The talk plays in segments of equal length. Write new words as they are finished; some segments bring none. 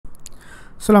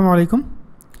আসসালামু আলাইকুম।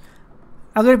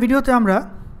 আগের ভিডিওতে আমরা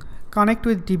কানেক্ট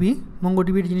উইথ ডিবি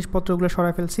মঙ্গোডিবির জিনিসপত্রগুলো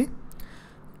সরাই ফেলছি।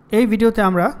 এই ভিডিওতে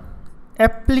আমরা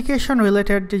অ্যাপ্লিকেশন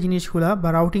রিলেটেড যে জিনিসগুলো বা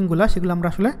রাউটিংগুলো সেগুলো আমরা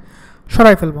আসলে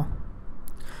সরাই ফেলব।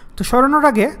 তো সরানোর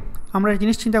আগে আমরা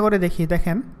জিনিস চিন্তা করে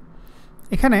দেখেন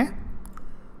এখানে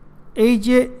এই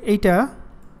যে এইটা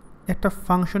একটা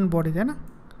ফাংশন বডি, তাই না?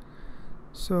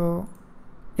 সো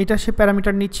এটা সে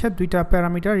প্যারামিটার নিচ্ছে, দুইটা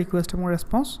প্যারামিটার রিকোয়েস্ট এবং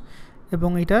রেসপন্স,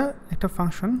 এবং এটা একটা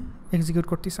ফাংশন এক্সিকিউট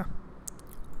করতেছে।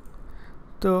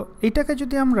 তো এইটাকে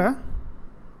যদি আমরা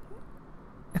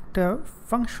একটা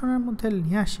ফাংশনের মধ্যে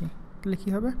নিয়ে আসি তাহলে কী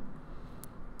হবে?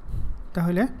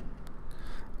 তাহলে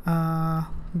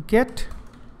গেট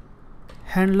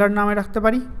হ্যান্ডলার নামে রাখতে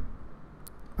পারি,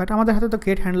 বাট আমাদের হাতে তো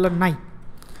গেট হ্যান্ডলার নাই।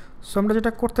 সো আমরা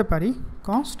যেটা করতে পারি,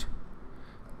 কনস্ট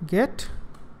গেট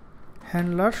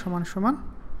হ্যান্ডলার সমান সমান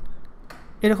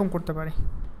এরকম করতে পারি,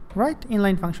 রাইট?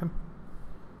 Inline function.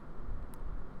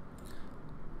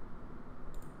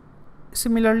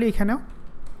 সিমিলারলি এখানেও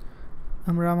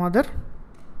আমরা আমাদের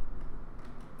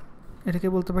এটাকে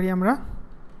বলতে পারি আমরা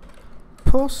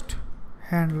পোস্ট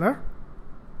হ্যান্ডলার,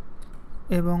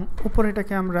 এবং উপরে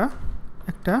এটাকে আমরা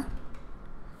একটা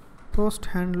পোস্ট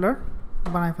হ্যান্ডলার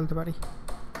বানায় ফেলতে পারি।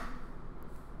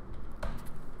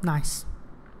 Nice.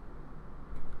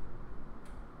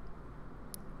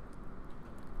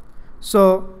 So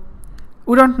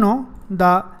we don't know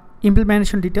the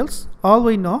implementation details. All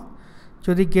we know,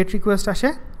 যদি গেট রিকোয়েস্ট আসে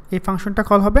এই ফাংশনটা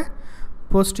কল হবে,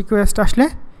 পোস্ট রিকোয়েস্ট আসলে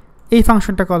এই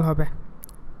ফাংশনটা কল হবে।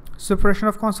 Separation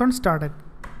of concern started.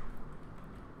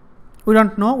 We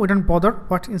don't know, we don't bother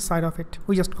what's inside of it.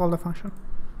 We just call the function.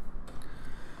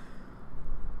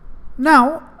 Now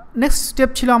next step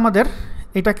ছিল আমাদের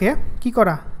এটাকে কি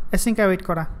করা, async await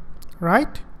করা,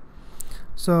 right?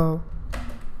 So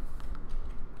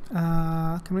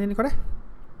কেমন জানি করে,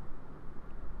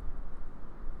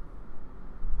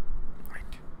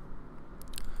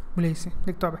 ভুলে গেছি,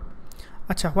 দেখতে হবে।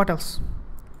 আচ্ছা, হোয়াট এলস,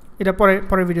 এটা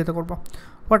পরের ভিডিওতে করবো।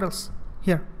 What else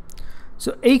here. সো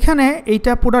এইখানে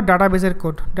এইটা পুরো ডাটাবেজের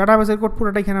কোড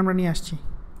পুরোটা এখানে আমরা নিয়ে আসছি।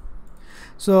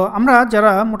 সো আমরা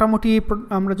যারা মোটামুটি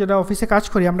আমরা যারা অফিসে কাজ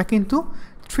করি, আমরা কিন্তু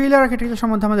 3 লেয়ার আর্কিটেকচার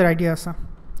সম্বন্ধে আমাদের আইডিয়া আছে,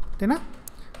 তাই না?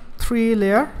 3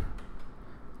 লেয়ার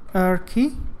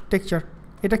আর্কিটেকচার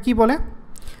এটা কি বলে?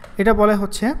 এটা বলে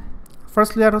হচ্ছে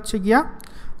ফার্স্ট লেয়ার হচ্ছে গিয়া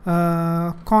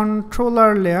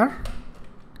কন্ট্রোলার লেয়ার,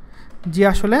 যে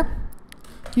আসলে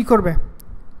কি করবে,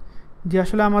 যে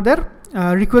আসলে আমাদের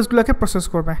রিকোয়েস্টগুলোকে প্রসেস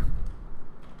করবে,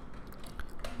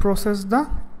 process the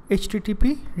HTTP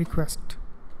request.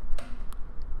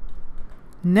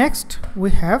 Next we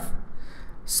have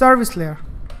service layer,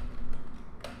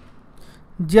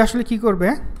 যে আসলে কি করবে,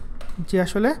 যে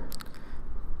আসলে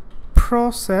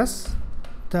process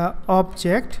the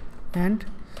object and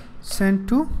send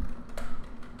to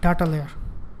data layer.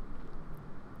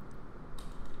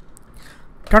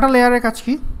 Data layer এর কাজ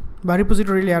কি, বা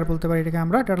রিপোজিটরি লেয়ার বলতে পারি এটাকে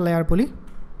আমরা, data layer বলি।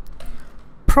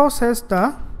 Process the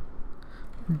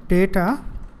data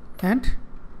and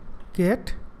get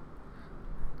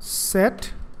set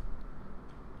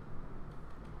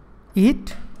it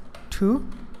to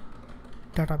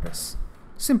database.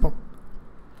 Simple.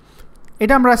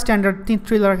 এটা আমরা স্ট্যান্ডার্ড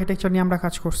 3 লেয়ার আর্কিটেকচার নিয়ে আমরা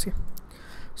কাজ করছি।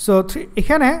 সো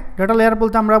এখানে ডাটা লেয়ার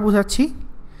বলতে আমরা বুঝাচ্ছি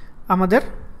আমাদের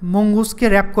মঙ্গুসকে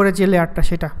র্যাপ করে যে লেয়ারটা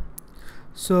সেটা।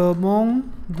 So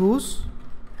mongoose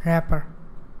wrapper.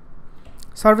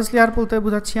 Service layer বলতে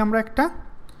বুঝাচ্ছি আমরা একটা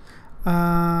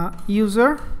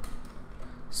ইউজার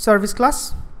সার্ভিস ক্লাস,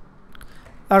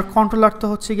 আর কন্ট্রোলার তো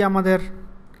হচ্ছে কি আমাদের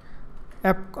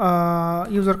অ্যাপ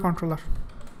ইউজার কন্ট্রোলার,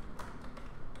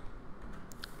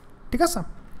 ঠিক আছে?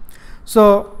 সো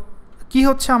কি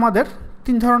হচ্ছে, আমাদের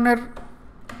 3 ধরনের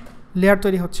লেয়ার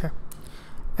তৈরি হচ্ছে।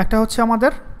 একটা হচ্ছে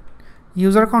আমাদের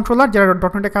ইউজার কন্ট্রোলার, যারা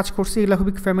ডটনেটে কাজ করছি এগুলো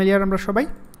খুবই ফ্যামিলিয়ার আমরা সবাই,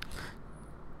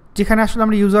 যেখানে আসলে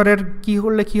আমরা ইউজারের কী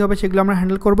করলে কী হবে সেগুলো আমরা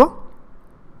হ্যান্ডেল করব।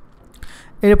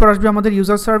 এরপর আসবে আমাদের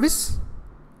ইউজার সার্ভিস,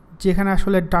 যেখানে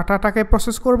আসলে ডাটাটাকে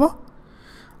প্রসেস করব।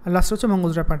 আর লাস্ট হচ্ছে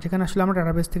মঙ্গুস র্যাপার, যেখানে আসলে আমরা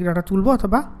ডাটাবেস থেকে ডাটা তুলব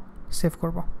অথবা সেভ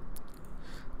করব।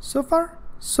 So far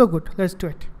so good, let's do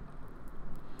it.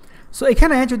 So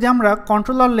এখানে যদি আমরা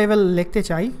কন্ট্রোলার লেভেল লিখতে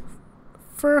চাই,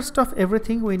 first of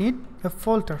everything we need a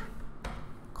folder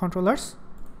controllers,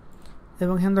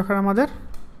 এবং এখানে দরকার আমাদের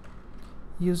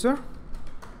ইউজার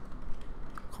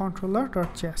কন্ট্রোলার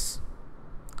 .js।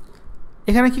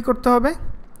 এখানে কি করতে হবে,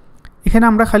 এখানে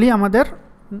আমরা খালি আমাদের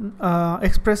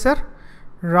এক্সপ্রেসের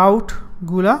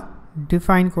রাউটগুলা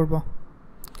ডিফাইন করব,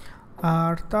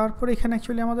 আর তারপরে এখানে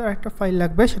অ্যাকচুয়ালি আমাদের একটা ফাইল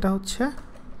লাগবে, সেটা হচ্ছে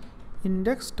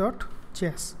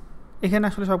index.js। এখানে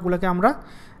আসলে সবগুলোকে আমরা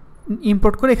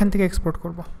ইম্পোর্ট করে এখান থেকে এক্সপোর্ট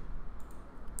করব।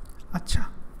 আচ্ছা,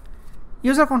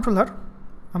 ইউজার কন্ট্রোলার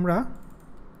আমরা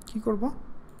কি করব,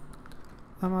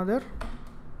 আমাদের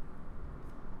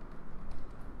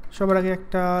সবার আগে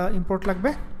একটা ইম্পোর্ট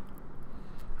লাগবে।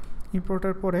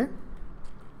 ইম্পোর্টের পরে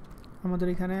আমাদের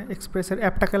এখানে এক্সপ্রেসের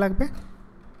অ্যাপটাকে লাগবে।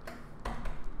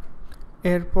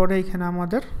 এরপরে এখানে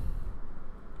আমাদের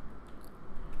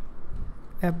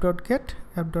app.get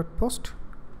app.post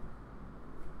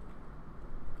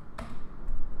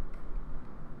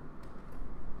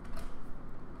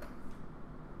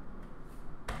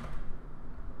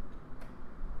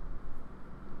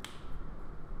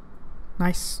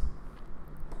নাইস।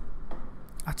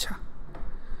 আচ্ছা,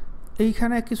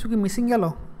 এইখানে কিছু কি মিসিং গেল?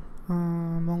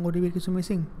 মঙ্গোডিবির কিছু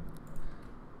missing.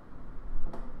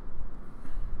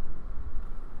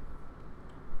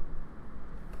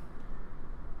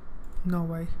 No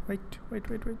way. Wait.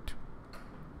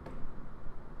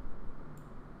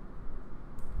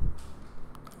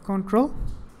 Control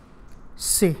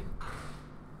C.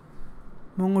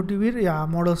 MongoDB-র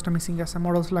মডেলসটা missing আছে,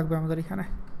 মডেলস লাগবে আমাদের এখানে।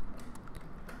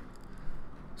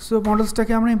 সো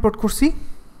মডেলসটাকে আমরা ইম্পোর্ট করছি।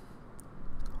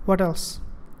 What else?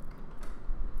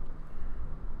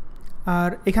 আর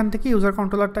এখান থেকে ইউজার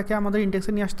কন্ট্রোলারটাকে আমাদের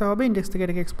ইন্ডেক্সে নিয়ে আসতে হবে, ইন্ডেক্স থেকে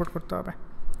এটাকে এক্সপোর্ট করতে হবে।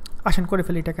 আসেন করে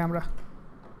ফেলি এটাকে আমরা।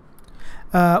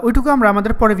 ওইটুকু আমরা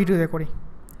আমাদের পরে ভিডিওতে করি,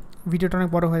 ভিডিওটা অনেক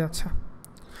বড় হয়ে যাচ্ছে।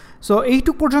 সো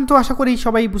এইটুকু পর্যন্ত আশা করি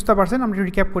সবাই বুঝতে পারছেন। আমরা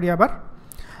রিক্যাপ করি আবার।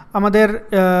 আমাদের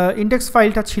ইন্ডেক্স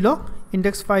ফাইলটা ছিল,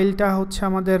 ইন্ডেক্স ফাইলটা হচ্ছে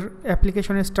আমাদের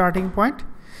অ্যাপ্লিকেশনের স্টার্টিং পয়েন্ট।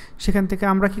 সেখান থেকে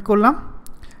আমরা কি করলাম,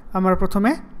 আমরা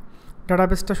প্রথমে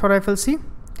ডাটাবেসটা সরাই ফেলছি,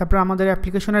 তারপরে আমাদের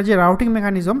অ্যাপ্লিকেশনের যে রাউটিং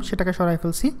মেকানিজম সেটাকে সরাই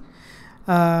ফেলছি।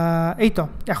 এই তো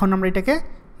এখন আমরা এটাকে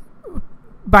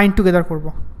বাইন্ড টুগেদার করব,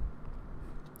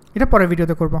 এটা পরের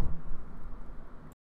ভিডিওতে করব।